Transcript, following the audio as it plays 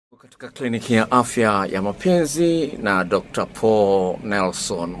Katika kliniki ya afya ya mapenzi na Dr. PAUL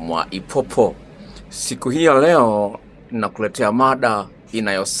NELSON MWAIPOPO. Siku hii ya leo nakuletea mada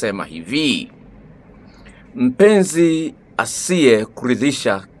inayosema hivi: mpenzi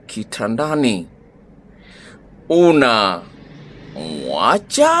asiyekuridhisha kitandani, unamwacha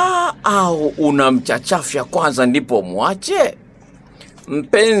au unamchachafya kwanza ndipo muache?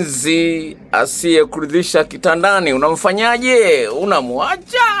 Mpenzi asiyekuridhisha kitandani, unamfanyaje?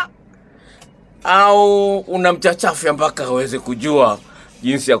 Unamwacha au unamchachafya mpaka aweze kujua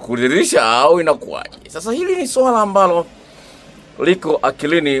jinsi ya kuridhisha, au inakuwaje? Sasa hili ni swala ambalo liko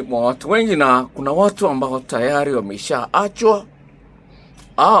akilini mwa watu wengi, na kuna watu ambao tayari wameshaachwa,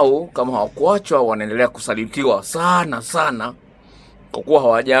 au kama hawakuachwa wanaendelea kusalitiwa sana kwa kuwa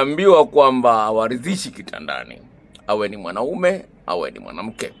hawajaambiwa kwamba hawaridhishi kitandani, awe ni mwanaume awe ni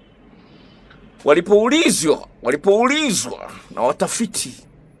mwanamke. Walipoulizwa na watafiti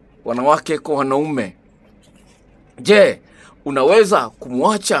wanawake kwa wanaume, je, unaweza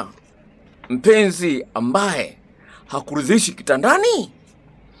kumwacha mpenzi ambaye hakuridhishi kitandani?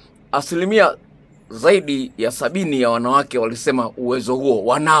 Asilimia zaidi ya 70 ya wanawake walisema uwezo huo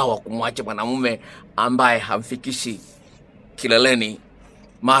wanao kumwacha mwanamume ambaye hamfikishi kileleni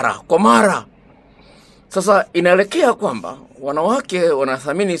mara kwa mara. Sasa inaelekea kwamba wanawake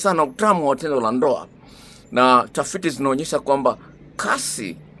wanathamini sana utamu wa tendo la ndoa, na tafiti zinaonyesha kwamba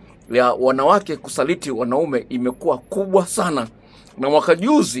kasi ya wanawake kusaliti wanaume imekuwa kubwa sana. Na mwaka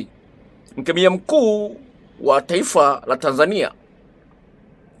juzi mkemia mkuu wa taifa la Tanzania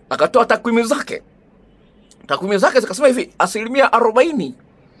akatoa takwimu zake zikasema hivi: asilimia 40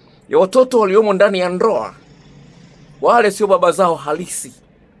 ya watoto waliomo ndani ya ndoa wale sio baba zao halisi.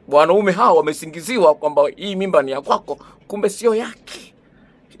 Wanaume hao wamesingiziwa kwamba hii mimba ni ya kwako, kumbe sio yake.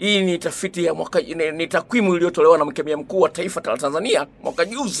 Hii ni tafiti ya ni takwimu iliyotolewa na mkemia mkuu wa taifa la Tanzania mwaka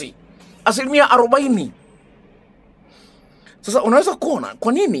juzi, asilimia 40. Sasa unaweza kuona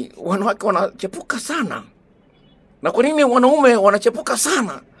kwa nini wanawake wanachepuka sana na kwa nini wanaume wanachepuka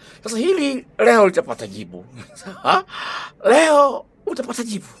sana. Sasa hili leo litapata jibu. Leo utapata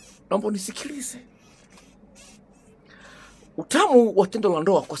jibu. Naomba unisikilize. Utamu wa tendo la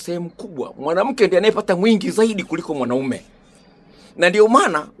ndoa kwa sehemu kubwa mwanamke ndiye anayepata mwingi zaidi kuliko mwanaume. Na ndio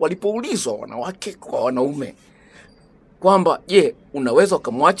maana walipoulizwa wanawake kwa wanaume kwamba je, unaweza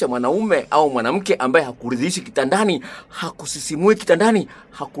kumwacha mwanaume au mwanamke ambaye hakuridhishi kitandani, hakusisimui kitandani,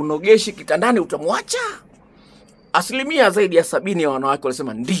 hakunogeshi kitandani, utamwacha? Asilimia zaidi ya 70 ya wanawake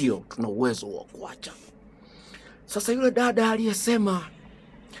walisema ndio, tuna uwezo wa kuacha. Sasa yule dada aliyesema,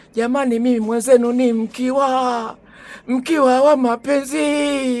 jamani, mimi mwenzenu ni mkiwa wa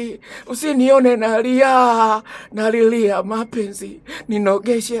mapenzi, usinione nalilia mapenzi,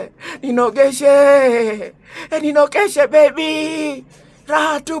 ninogeshe baby,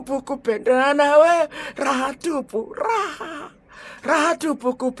 raha tupu kupendana nawe, raha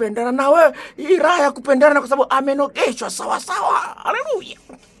tupu kupendana nawe. Hii raha ya kupendana kwa sababu amenogeshwa sawa. Haleluya.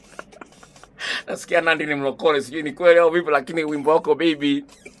 Nasikia Nandi ni mlokole, sijui ni kweli au vipi, lakini wimbo wako baby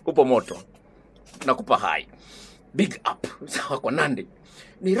upo moto. Nakupa hai. Big up. Sawa kwa Nandi.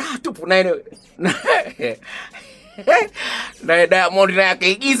 Ni raha tupu na Diamond na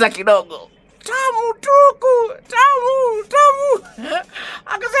akaigiza kidogo. Tamu tuku, tamu.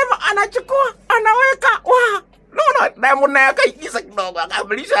 Akasema anachukua, anaweka. No, Diamond na akaigiza kidogo,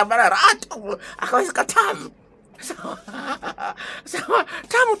 akabadilisha bara raha tupu, akaweka tamu. Sawa,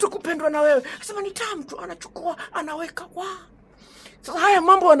 tamu tu kupendwa na wewe. Akasema ni tamu tu, anachukua, anaweka. Sasa haya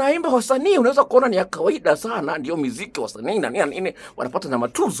mambo wanaimba wasanii unaweza kuona ni ya kawaida sana, ndio muziki wasanii na nini wanapata na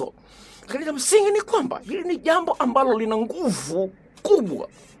matuzo. Lakini msingi ni kwamba hili ni jambo ambalo lina nguvu kubwa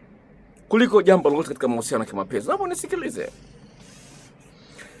kuliko jambo lolote katika mahusiano ya kimapenzi. Hapo nisikilize.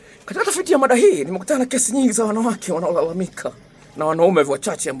 Katika tafiti ya mada hii nimekutana na kesi nyingi za wanawake wanaolalamika na wanaume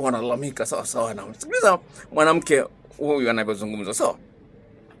wachache ambao wanalalamika sawa na. Sikiliza mwanamke huyu anavyozungumza. Sawa.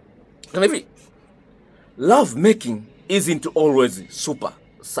 Kama hivi, love making isn't always super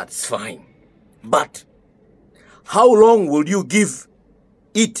satisfying, but how long will you give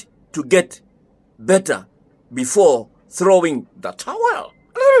it to get better before throwing the towel?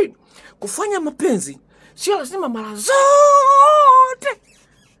 Kufanya mapenzi sio lazima mara zote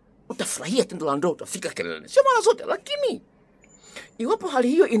utafurahia tendo la ndoa, utafika kileleni, sio mara zote. Lakini iwapo hali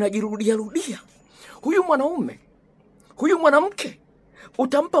hiyo inajirudia, huyu mwanaume, huyu mwanamke,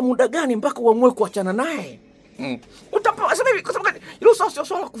 utampa muda gani mpaka uamue kuachana naye? Utampa asema hivi, kwa sababu hilo sio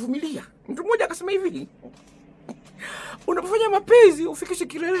swala kuvumilia. Mtu mmoja akasema hivi, unapofanya mapenzi ufikishe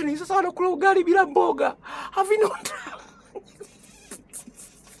kileleni, sasa anakula ugali bila mboga, havinonda.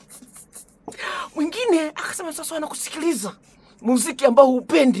 Mwingine akasema sasa anakusikiliza muziki ambao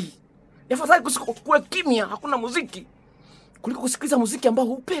hupendi. Ni afadhali kuwe kimya, hakuna muziki, kuliko kusikiliza muziki ambao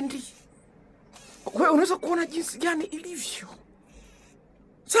hupendi. Kwa hiyo unaweza kuona jinsi gani ilivyo.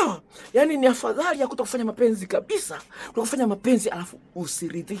 Sawa? Yani ni afadhali ya kutofanya mapenzi kabisa, kutofanya mapenzi alafu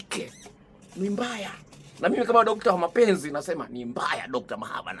usiridhike. Ni mbaya. Na mimi kama daktari wa mapenzi nasema ni mbaya. Dr.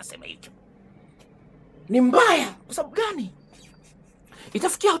 Mahaba anasema hicho. Ni mbaya. Kwa sababu gani?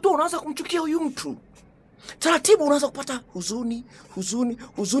 Itafikia hatua unaanza kumchukia huyu mtu. Taratibu unaanza kupata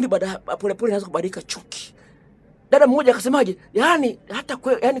huzuni baada pole pole unaanza kubadilika chuki. Dada mmoja akasemaje? Hata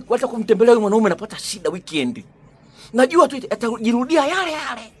kumtembelea yule mwanaume napata shida weekend. Najua tu atajirudia yale.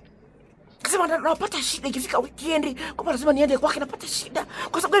 Akasema napata shida ikifika weekend, kwa sababu lazima niende kwake, napata shida.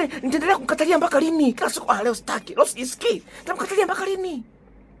 Kwa sababu gani? Nitaendelea kumkatalia mpaka lini? Kila siku leo sitaki, leo sisikii. Nitamkatalia mpaka lini?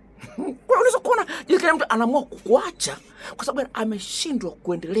 Kwa unaweza kuona jinsi mtu anaamua kukuacha kwa sababu ameshindwa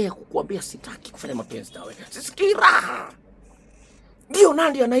kuendelea kukuambia sitaki kufanya mapenzi nawe. Sisikii raha. Ndio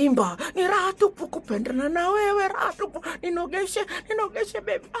Nandi anaimba, ni raha tupu kupendana na wewe, raha tupu, ninogeshe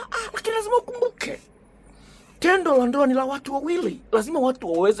baby. Lakini lazima ukumbuke, tendo la ndoa ni la watu wawili, lazima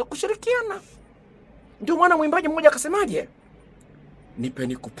watu waweze kushirikiana. Ndio maana mwimbaji mmoja akasemaje? Nipe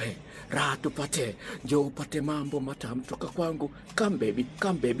nikupe, raha tupate, njoo upate mambo matamu toka kwangu, come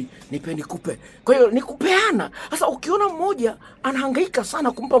baby, nipe nikupe. Kwa hiyo ni kupeana. Sasa ukiona mmoja anahangaika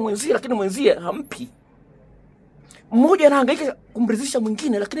sana kumpa mwenzie lakini mwenzie hampi, mmoja anahangaika kumridhisha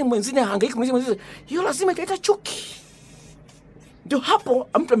mwingine lakini mwenzie hahangaiki kumridhisha mwenzie, hiyo lazima italeta chuki. Ndio hapo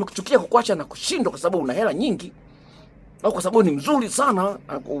mtu amekuchukia kukuacha na kushindwa kwa sababu una hela nyingi, au kwa sababu ni mzuri sana.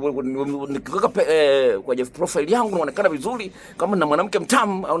 Nikiweka kwenye profile yangu naonekana vizuri kama na mwanamke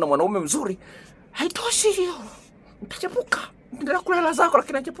mtamu au na mwanaume mzuri, haitoshi hiyo. Utachepuka, endelea kula hela zako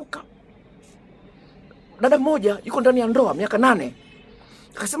lakini unachepuka. Dada mmoja yuko ndani ya ndoa miaka 8.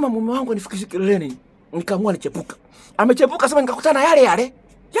 Akasema mume wangu anifikishe kileleni, nikaamua nichepuka. Amechepuka sema nikakutana yale.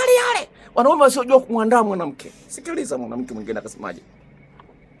 Wanaume wasiojua kumwandaa mwanamke. Sikiliza mwanamke mwingine akasemaje?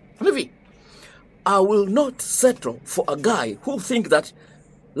 Hivi, I will not settle for a guy who think that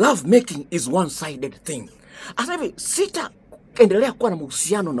love making is one-sided thing. Asa hivi, sitaendelea kuwa na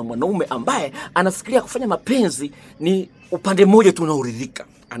mahusiano na mwanaume ambaye anafikiria kufanya mapenzi ni upande mmoja tu unaoridhika.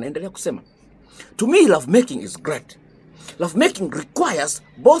 Anaendelea kusema, to me love making is great. Love making requires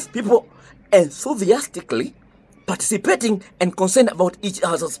both people enthusiastically participating and concerned about each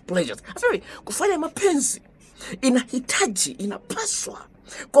other's pleasures. Asa hivi, kufanya mapenzi inapaswa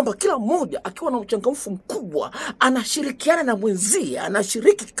kwamba kila mmoja akiwa na uchangamfu mkubwa anashirikiana na mwenzie,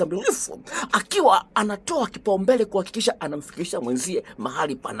 anashiriki kikamilifu, akiwa anatoa kipaumbele kuhakikisha anamfikisha mwenzie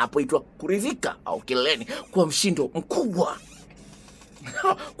mahali panapoitwa kuridhika au kileleni kwa mshindo mkubwa.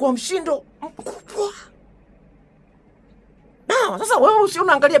 Kwa mshindo mkubwa. Sasa wewe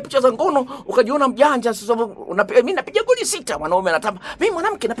unaangalia picha za ngono ukajiona mjanja sasa mimi napiga goli 6, mwanaume anatamba mimi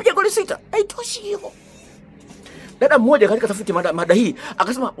mwanamke napiga goli 6. Haitoshi hiyo. Dada mmoja katika tafiti mada hii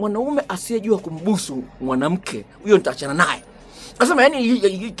akasema mwanaume asiyejua kumbusu mwanamke huyo nitaachana naye. Akasema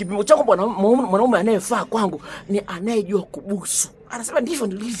yani kipimo changu mwanaume anayefaa kwangu ni anayejua kubusu. Anasema ndivyo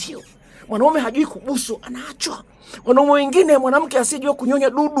nilivyo. Mwanaume hajui kubusu anaachwa. Wanaume wengine mwanamke asiyejua kunyonya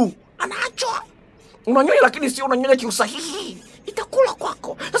dudu anaachwa. Unanyonya lakini sio unanyonya kiusahihi, itakula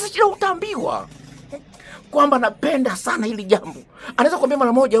kwako. Sasa shida utaambiwa kwamba napenda sana hili jambo. Anaweza kuambia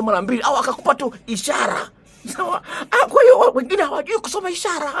mara moja au mara mbili au akakupa tu ishara. Sawa? Kwa hiyo wengine hawajui kusoma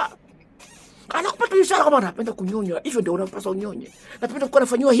ishara. Anakupa tu ishara kama anapenda kunyonya, hivyo ndio unapaswa unyonye. Napenda kuwa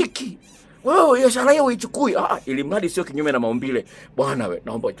nafanywa hiki. Wewe ishara hiyo uichukui. Ili mradi sio kinyume na maumbile. Bwana wewe,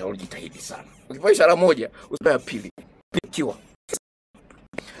 naomba ujitahidi sana. Ukipa ishara moja, usipe ya pili. Pikiwa.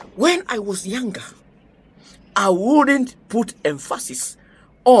 When I was younger, I wouldn't put emphasis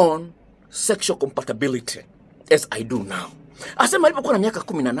on sexual compatibility as I do now. Asema alipokuwa na miaka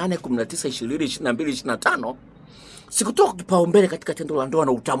 18, 19, 20, 22, 25, sikutoa kipaumbele katika tendo la ndoa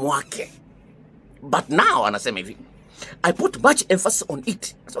na utamu wake. But now anasema hivi, I put much emphasis on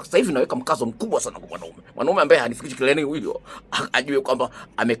it. Sasa hivi naweka mkazo mkubwa sana kwa mwanaume. Mwanaume ambaye hanifikiri kileleni huyo, ajue kwamba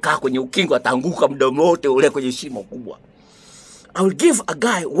amekaa kwenye ukingo ataanguka muda wote ule kwenye shimo kubwa. I will give a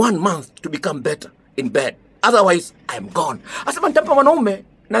guy 1 month to become better in bed. Otherwise, I am gone. Asema nitampa mwanaume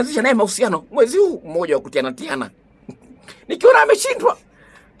naanzisha naye mahusiano mwezi huu mmoja wa kutiana. Nikiona ameshindwa,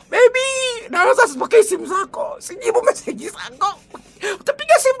 baby, naweza sipokee simu zako, sijibu message zako.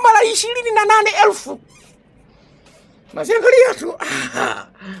 Utapiga simu mara 28,000. Nasiangalia tu.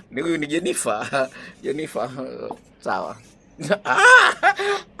 Ni huyu ni Jennifer. Sawa.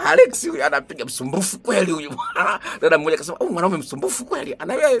 Alex huyu anapiga msumbufu kweli huyu. Dada mmoja akasema, mwanaume msumbufu kweli.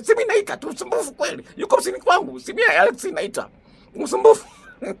 Anaye simu inaita tu msumbufu kweli. Yuko msini kwangu, simu ya Alex inaita. Msumbufu.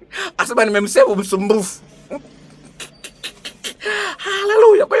 Asema nimemsema msumbufu.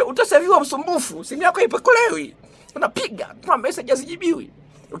 Haleluya. Kwa hiyo utasaviwa msumbufu, simu yako ipokolewi. Unapiga, tuma message hazijibiwi.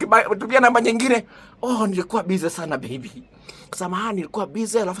 Ukitumia namba nyingine, oh nilikuwa busy sana baby. Samahani nilikuwa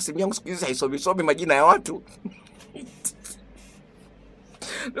busy, alafu simu yangu siku hizi haisomi majina ya watu.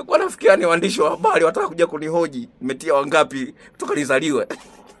 Nilikuwa nafikiria ni waandishi wa habari wataka kuja kunihoji nimetia wangapi kutoka nizaliwe.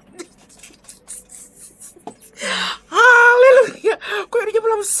 Haleluya. Kwa hiyo ni jambo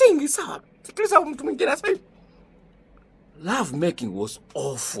la msingi sawa. Sikiliza mtu mwingine sasa. Love making was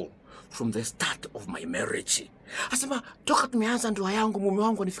awful from the start of my marriage. Asema toka tumeanza ndoa yangu mume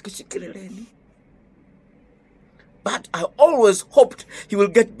wangu anifikishe kileleni. But I always hoped he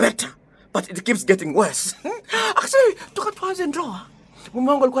will get better, but it keeps getting worse. Akasema toka tuanze ndoa mume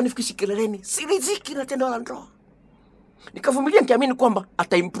wangu alikuwa anifikishe kileleni, siridhiki na tendo la ndoa. Nikavumilia nikiamini kwamba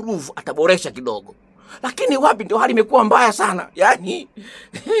ataimprove, ataboresha kidogo. Lakini wapi, ndio hali imekuwa mbaya sana. Yaani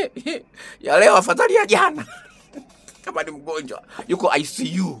ya leo afadhali ya jana. Kama ni mgonjwa yuko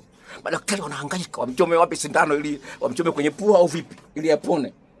ICU, madaktari wanahangaika wamchome wapi sindano ili wamchome kwenye pua au vipi ili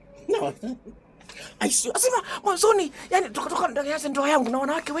apone. No. ICU. Asema mwanzoni, yani tukatoka ndani ya ndoa yangu na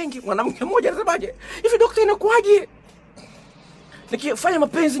wanawake wengi, mwanamke mmoja anasemaje, hivi daktari inakuaje? Nikifanya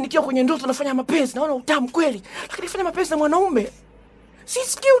mapenzi nikiwa kwenye ndoto nafanya mapenzi naona utamu kweli, lakini nifanya mapenzi na mwanaume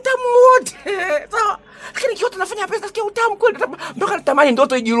sisikii utamu wote. Sawa. Lakini kiota nafanya mapenzi nasikia utamu kweli, mpaka natamani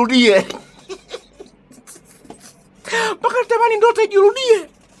ndoto ijirudie. Mpaka natamani ndoto ijirudie.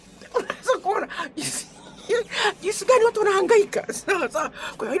 Unaweza kuona jinsi gani watu wanahangaika. Sawa.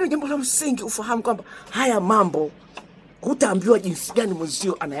 Kwa hiyo hilo jambo la msingi ufahamu kwamba haya mambo hutaambiwa jinsi gani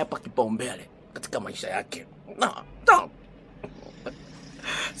mwenzio anayapa kipaumbele katika maisha yake. No.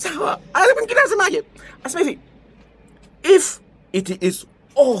 Sawa. Mwingine anasemaje? Anasema hivi, if it is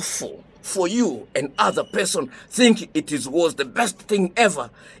awful for you and other person think it was the best thing ever,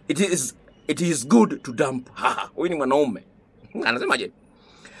 it is good to dump her. Huyu ni mwanaume. Anasemaje?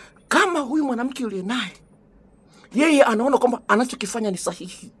 Kama huyu mwanamke yule naye yeye anaona kwamba anachokifanya ni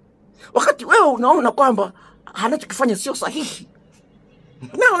sahihi, wakati wewe unaona kwamba anachokifanya sio sahihi,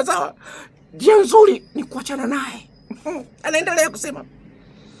 na sawa, njia nzuri ni kuachana naye. Anaendelea kusema,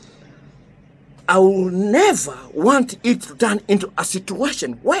 I will never want it to turn into a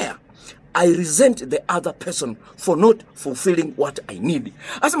situation where I resent the other person for not fulfilling what I need.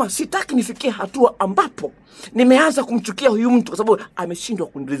 Asema sitaki nifikie hatua ambapo nimeanza kumchukia huyu mtu kwa sababu ameshindwa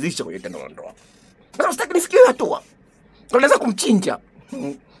kuniridhisha kwenye tendo la ndoa. Sasa sitaki nifikie hatua. Tunaweza kumchinja.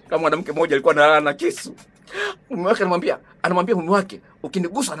 Kama mwanamke mmoja alikuwa analala na kisu. Mume wake anamwambia mume wake,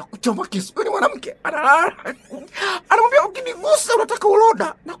 ukinigusa na kuchoma kisu. Huyu ni mwanamke analala. Anamwambia ukinigusa unataka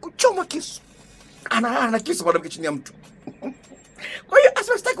uloda na kuchoma kisu. Analala na kisu mwanamke chini ya mtu. Kwa hiyo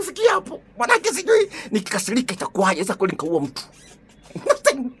asema sitaki kufikia hapo. Mwanamke sijui nikikasirika itakuwaje, sasa kweli nikaua mtu.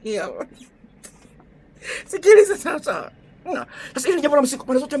 Sikiliza sasa. Sasa hili jambo la msingi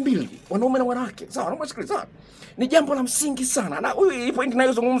kwa zote mbili, wanaume na wanawake. Sawa, naomba sikiliza. Ni jambo la msingi sana. Na huyu point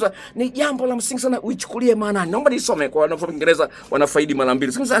ninayozungumza ni jambo la msingi sana, uichukulie maana. Naomba nisome kwa wanafunzi wa Kiingereza wanafaidi mara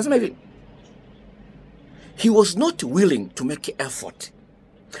mbili. Sikiliza, anasema hivi. He was not willing to make effort,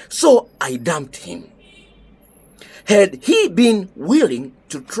 so I dumped him. Had he been willing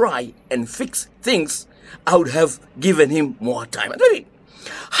to try and fix things, I would have given him more time.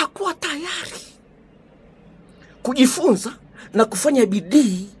 Hakuwa tayari kujifunza na kufanya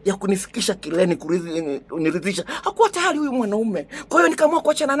bidii ya kunifikisha kileni, kuniridhisha. Hakuwa tayari huyu mwanaume. Kwa hiyo nikaamua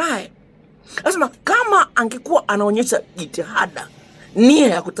kuachana naye. Lazima kama angekuwa anaonyesha jitihada, nia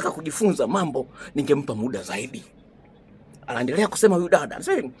ya kutaka kujifunza mambo, ningempa muda zaidi. Anaendelea kusema huyu dada,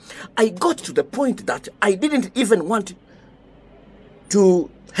 anasema, I got to the point that I didn't even want to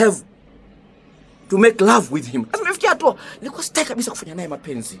make love with him. Sasa nimefikia hatua nilikuwa sitaki kabisa kufanya naye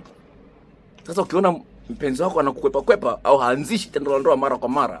mapenzi. Sasa ukiona mpenzi wako anakukwepa au haanzishi tendo la ndoa mara kwa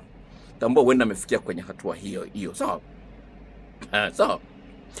mara, tambua huenda amefikia kwenye hatua hiyo. Sawa? Sawa.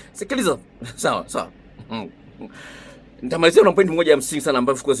 Sikiliza. Sawa. Nitamalizia na point moja ya msingi sana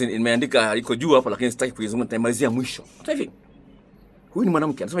ambayo of course nimeandika iko juu hapa, lakini sitaki kuizungumza, nitamalizia mwisho. Sasa hivi huyu ni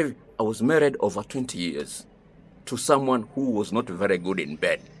mwanamke anasema hivi, I was married over 20 years to someone who was not very good in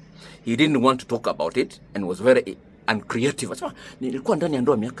bed. He didn't want to talk about it and was very uncreative. Sasa nilikuwa ndani ya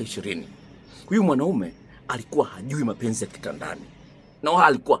ndoa miaka 20. Huyu mwanaume alikuwa hajui mapenzi ya kitandani, na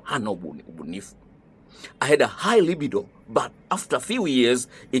alikuwa hana ubunifu. I had a high libido, but after a few years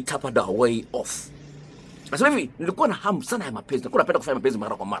it tapered away off. Sasa hivi nilikuwa na hamu sana ya mapenzi, nilikuwa napenda kufanya mapenzi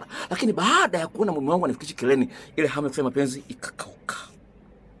mara kwa mara, lakini baada ya kuona mume wangu anifikisha kileni, ile hamu ya kufanya mapenzi ikakauka.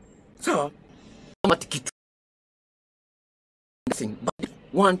 Sawa? Kama kitu but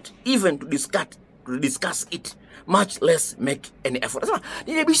want even to discuss it, much less make any effort. Sasa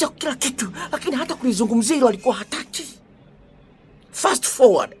nilibisha kila kitu, lakini hata kulizungumzia hilo alikuwa hataki. Fast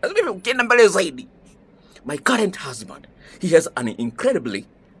forward, ukienda mbele zaidi, my current husband, he has an incredibly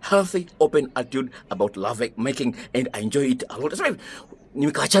healthy, open attitude about love making, and I enjoy it a lot.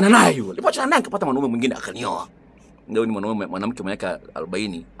 Nimekaachana naye yule. Nilipoachana naye nikapata mwanaume mwingine akanioa. Ndio ni mwanamke mwenye miaka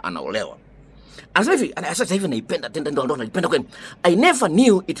 40 anaolewa. Anasema hivi naipenda tena, ndio nalipenda kweli. I never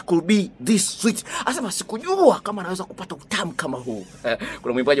knew it could be this sweet. Anasema sikujua kama naweza kupata utamu kama huu.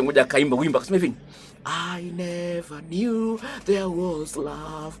 Kuna mwimbaji mmoja akaimba wimbo akasema hivi, I never knew there was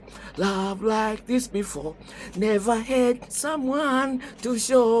love like this before. Never had someone to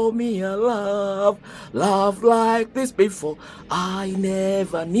show me a love like this before. I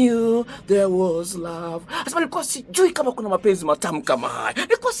never knew there was love. Asema nilikuwa sijui kama kuna mapenzi matamu kama haya.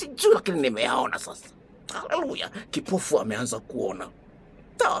 Nilikuwa sijui, lakini nimeyaona sasa. Haleluya, kipofu ameanza kuona.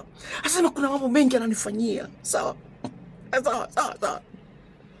 Sawa. Asema kuna mambo mengi ananifanyia. Sawa. Sawa.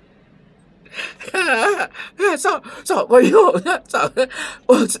 So kwa hiyo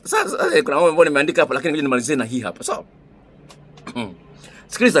sasa kuna mambo nimeandika hapa, lakini nimalizie na hii hapa. So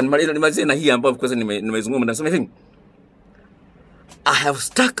sikiliza, nimalizie na hii ambayo kwanza nimezungumza. Nasema hivi, I have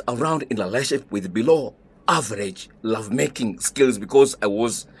stuck around in a relationship with below average love making skills because I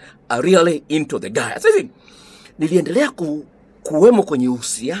was really into the guy. Sasa hivi niliendelea kuwemo kwenye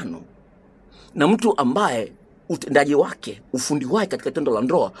uhusiano na mtu ambaye utendaji wake, ufundi wake katika tendo la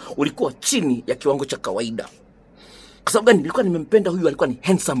ndoa ulikuwa chini ya kiwango cha kawaida. Kwa sababu gani? Nilikuwa nimempenda huyu, alikuwa ni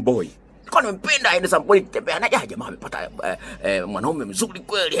handsome boy. Nilikuwa nimempenda handsome boy, tembea na jamaa amepata mwanaume mzuri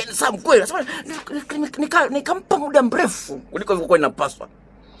kweli, handsome kweli. Sasa nikampa muda mrefu kuliko ilikuwa inapaswa.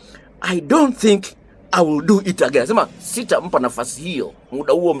 I don't think I will do it again. Sema sitampa nafasi hiyo,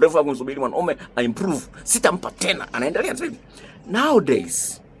 muda huo mrefu wa kumsubiri mwanaume I improve, sitampa tena. Anaendelea sasa.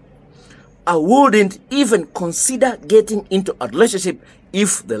 Nowadays I wouldn't even consider getting into a relationship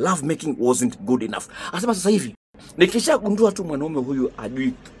if the love making wasn't good enough. Asema sasa hivi nikishagundua tu mwanaume huyu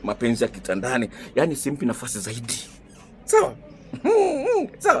ajui mapenzi ya kitandani, yani simpi nafasi zaidi. Sawa?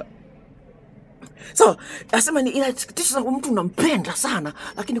 Sawa. Asema ni inasikitisha sana, mtu unampenda sana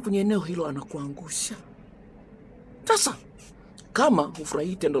lakini kwenye eneo hilo anakuangusha. Sasa kama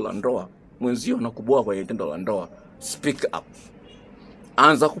hufurahii tendo la ndoa, mwenzio anakuboa kwenye tendo la ndoa, speak up.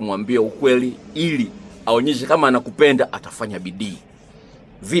 Anza kumwambia ukweli ili aonyeshe kama anakupenda, atafanya bidii.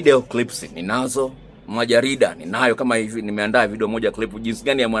 Video clips ninazo, majarida ninayo, kama hivi nimeandaa video moja clip jinsi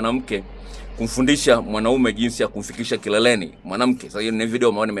gani ya mwanamke kumfundisha mwanaume jinsi ya kumfikisha kileleni mwanamke. Sasa hiyo ni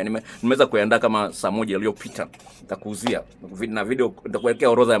video nimeweza kuandaa kama saa moja iliyopita, nitakuuzia na video, nitakuwekea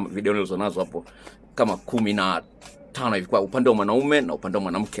orodha ya video nilizonazo hapo kama 15 hivi kwa upande wa mwanaume na upande wa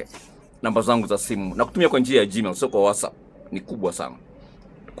mwanamke. Namba zangu za simu na kutumia kwa njia ya Gmail, sio kwa WhatsApp, ni kubwa sana.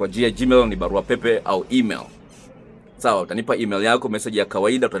 Kwa njia ya Gmail ni barua pepe au email. Sawa, utanipa email yako, message ya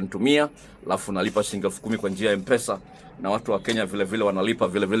kawaida utanitumia, alafu nalipa shilingi 10,000 kwa njia ya mpesa, na watu wa Kenya vile vile wanalipa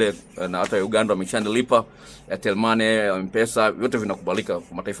vile vile, na hata Uganda wameshanilipa, Airtel Money, mpesa, vyote vinakubalika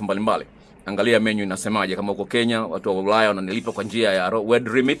kwa mataifa mbalimbali. Angalia menu inasemaje. Kama uko Kenya, watu wa Ulaya wananilipa kwa njia ya word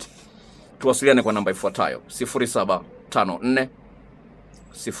remit. Tuwasiliane kwa namba ifuatayo: 0754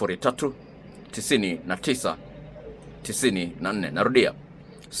 03 99 94. Narudia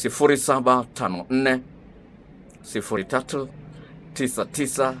 0754 03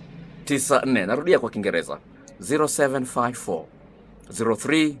 99 94. Narudia kwa Kiingereza 0754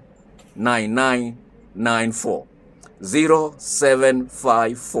 03 9994.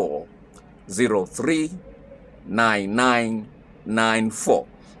 0754 03 9994.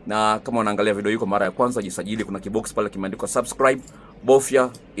 Na kama unaangalia video hii kwa mara ya kwanza, jisajili, kuna kibox pale kimeandikwa subscribe, bofya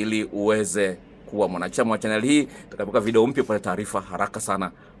ili uweze kuwa mwanachama wa channel hii. Tutakapoka video mpya upate taarifa haraka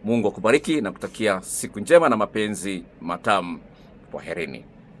sana. Mungu akubariki na kutakia siku njema na mapenzi matamu. Kwaherini.